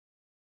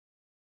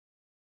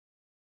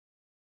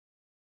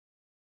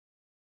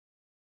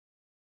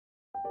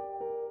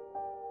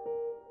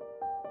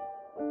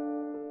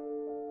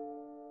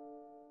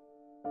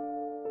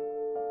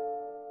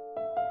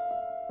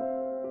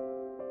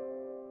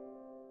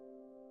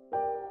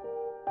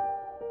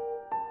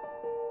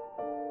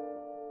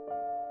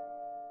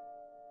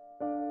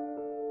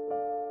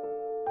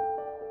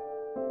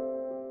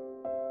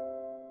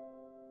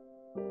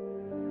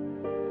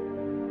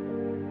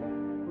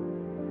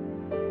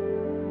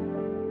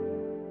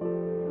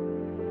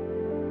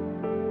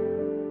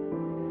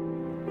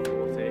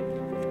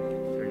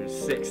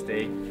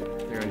360,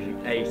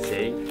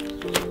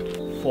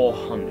 380,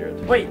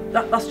 400. Wait,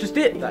 that's just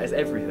it? That is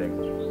everything.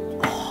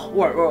 Oh,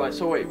 right,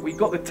 so wait, we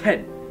got the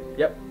tent.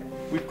 Yep.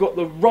 We've got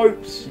the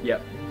ropes.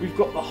 Yep. We've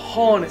got the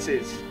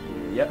harnesses.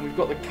 Yep. And we've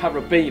got the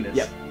carabiners.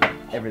 Yep.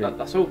 Everything.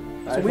 That's all.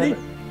 That's all we need.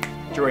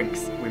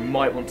 Drinks. We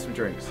might want some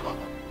drinks.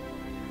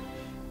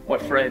 My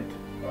friend,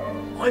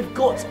 I've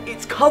got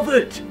it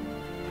covered.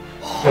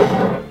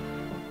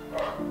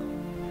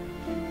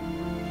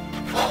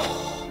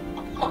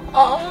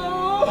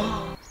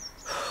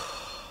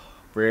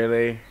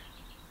 Really?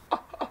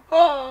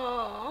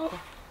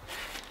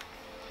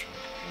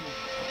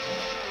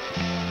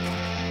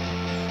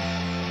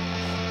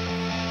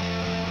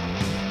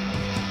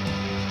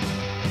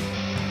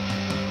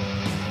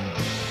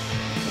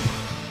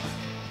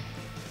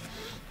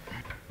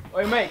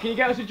 Oi mate, can you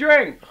get us a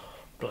drink?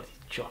 Bloody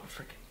John,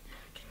 freaking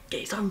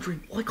get his own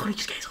drink. Why can't he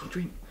just get his own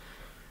drink?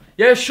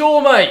 Yeah,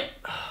 sure, mate.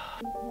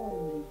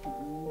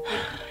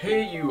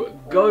 Here you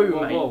go,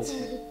 mate. Whoa.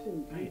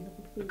 Mate,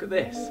 look at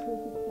this.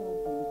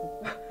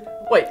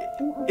 Wait,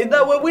 is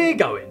that where we're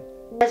going?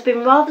 There's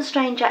been rather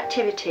strange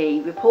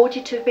activity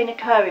reported to have been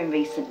occurring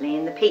recently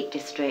in the Peak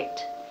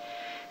District.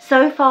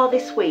 So far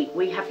this week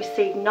we have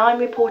received 9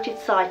 reported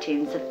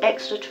sightings of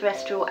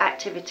extraterrestrial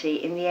activity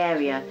in the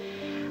area,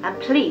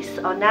 and police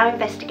are now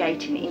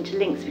investigating into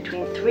links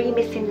between 3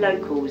 missing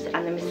locals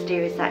and the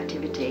mysterious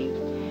activity.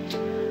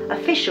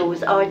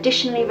 Officials are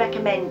additionally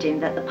recommending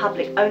that the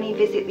public only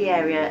visit the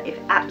area if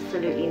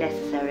absolutely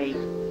necessary.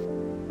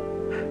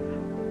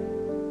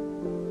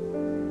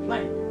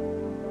 Mate,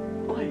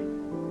 wait,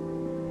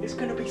 it's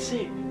gonna be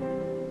sick.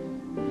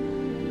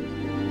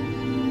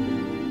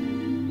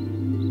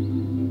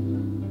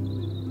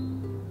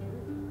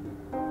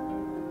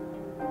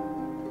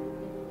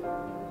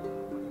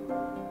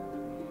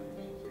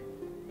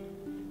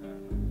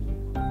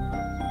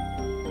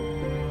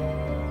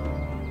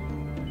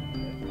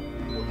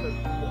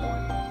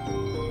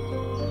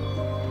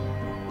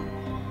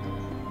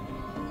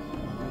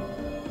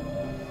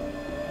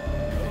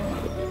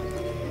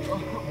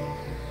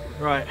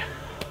 Right,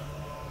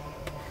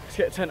 let's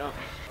get a tent up.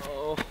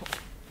 Oh.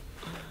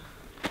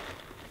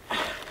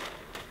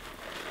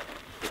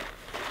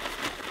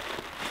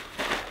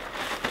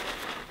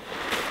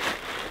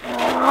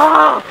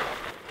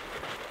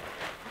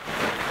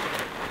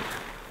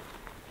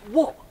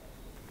 What?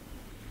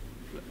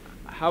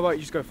 How about you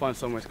just go find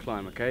somewhere to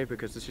climb, okay?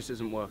 Because this just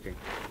isn't working.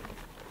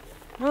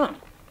 Oh.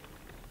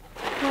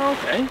 Oh,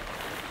 okay.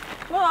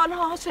 Well,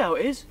 no, I'll see how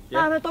it is.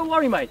 Yeah. No, don't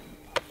worry, mate.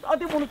 I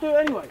didn't want to do it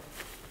anyway.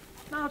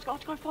 No, I'll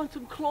go find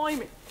some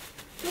climbing.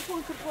 Just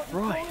want to find some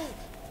Right. climbing.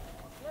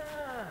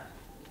 Nah,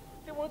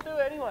 didn't want to do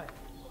it anyway.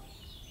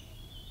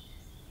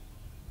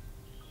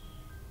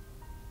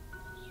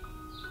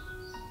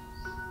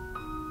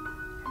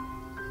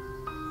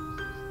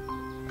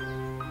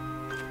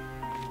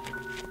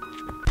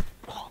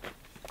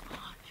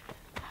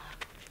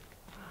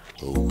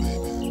 Oh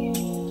baby,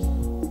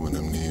 when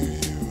I'm near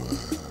you, I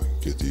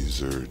get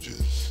these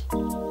urges,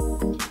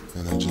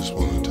 and I just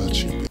want to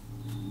touch you.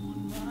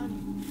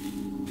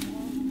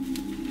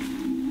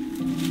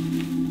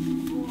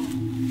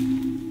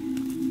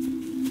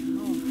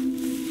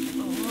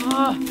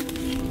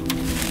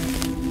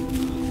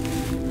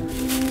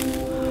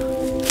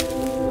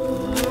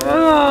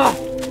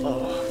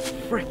 Oh,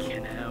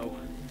 freaking hell.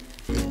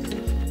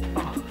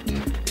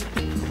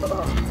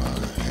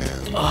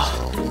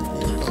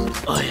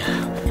 Oh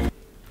yeah.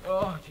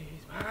 Oh,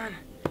 jeez, man.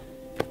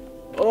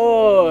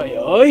 Oi,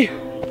 oi.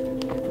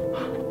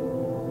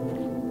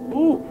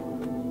 Ooh.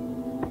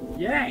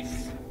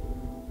 Yes.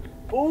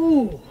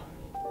 Ooh.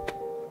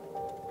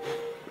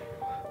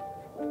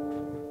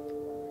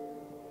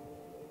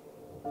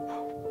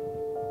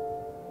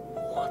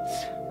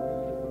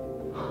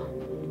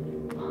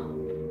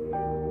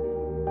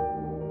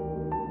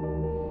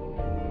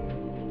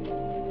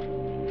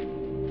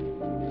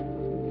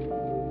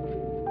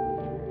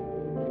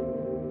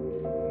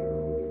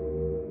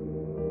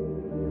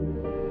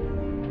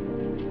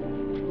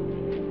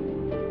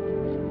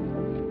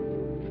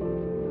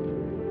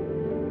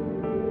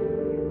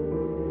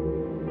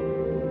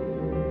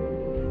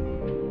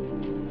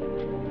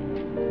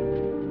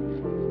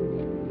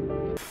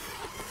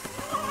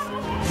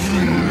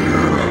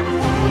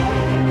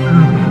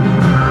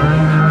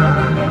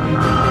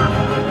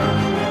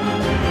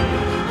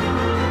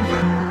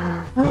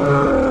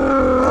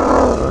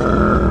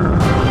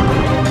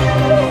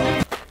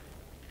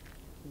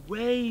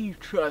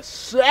 Wait a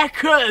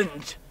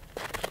second!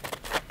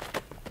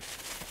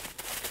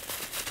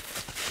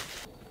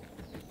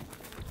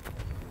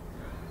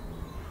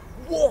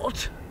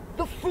 What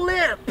the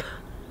flip?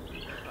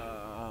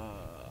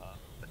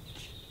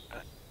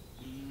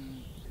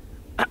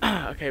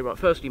 Okay, right.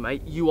 Firstly,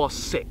 mate, you are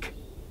sick.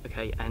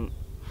 Okay, and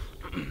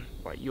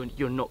right,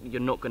 you're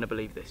not gonna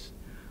believe this.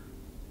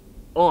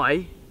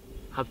 I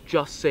have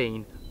just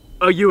seen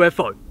a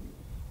UFO.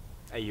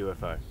 A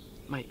UFO.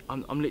 Mate,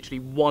 I'm literally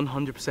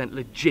 100%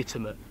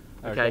 legitimate.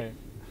 Okay?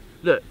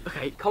 Look,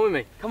 okay, come with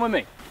me. Come with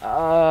me.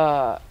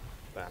 Bam.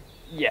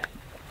 Yeah.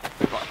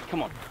 Right,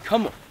 come on,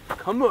 come on,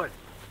 come on.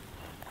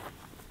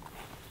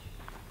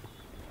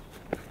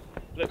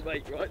 Look,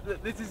 mate, right,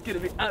 look, this is going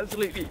to be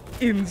absolutely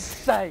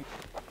insane.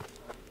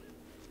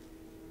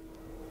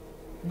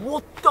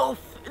 What the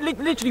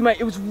literally, mate,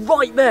 it was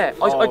right there.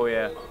 Oh,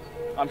 yeah.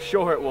 I'm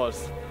sure it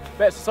was.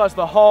 Bet it's the size of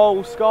the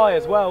whole sky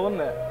as well,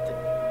 wasn't it?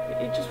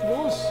 It just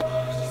was.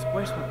 It's just a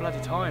waste of my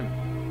bloody time.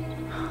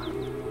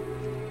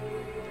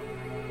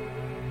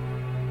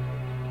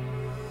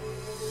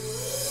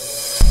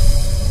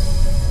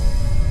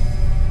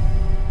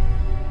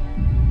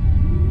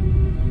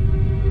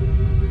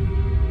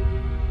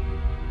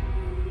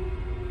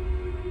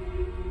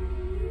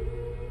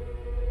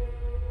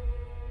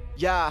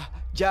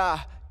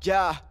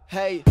 Yeah,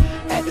 hey.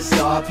 At the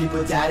start,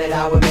 people doubted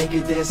I would make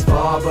it this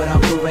far, but I'm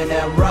proving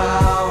them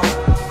wrong.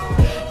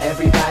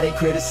 Everybody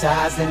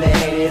criticized and they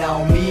hated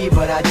on me,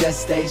 but I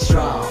just stay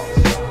strong.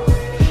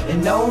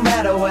 And no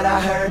matter what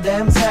I heard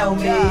them tell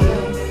me,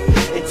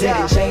 it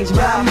didn't change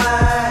my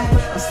mind.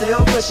 I'm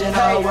still pushing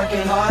hard,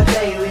 working hard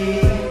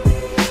daily.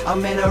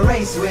 I'm in a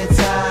race with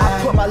time.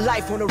 I put my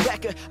life on the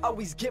record,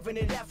 always giving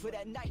it effort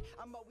at night.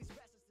 I'm always